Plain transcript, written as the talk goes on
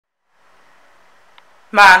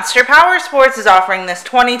Monster Powersports is offering this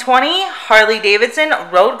 2020 Harley-Davidson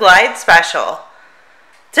Road Glide Special.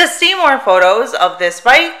 To see more photos of this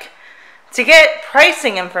bike, to get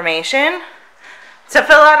pricing information, to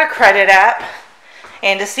fill out a credit app,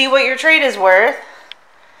 and to see what your trade is worth,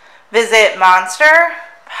 visit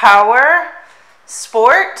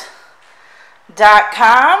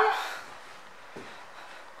monsterpowersport.com.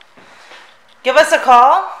 Give us a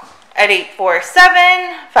call at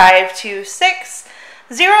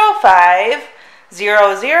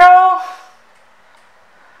 847-526-0500,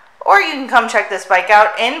 or you can come check this bike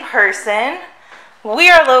out in person.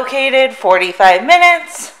 We are located 45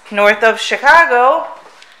 minutes north of Chicago,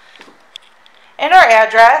 and our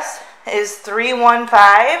address is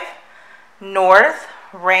 315 North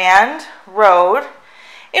Rand Road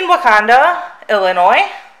in Wauconda,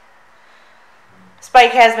 Illinois. This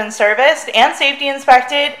bike has been serviced and safety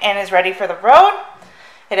inspected and is ready for the road.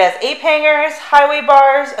 It has 8 hangers, highway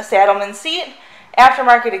bars, a saddleman seat,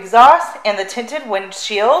 aftermarket exhaust, and the tinted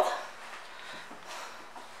windshield.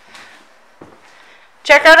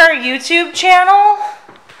 Check out our YouTube channel,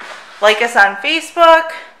 like us on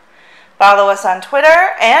Facebook, follow us on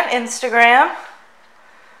Twitter and Instagram.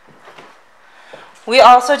 We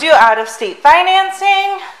also do out-of-state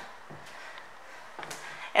financing,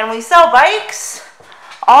 and we sell bikes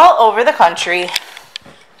all over the country.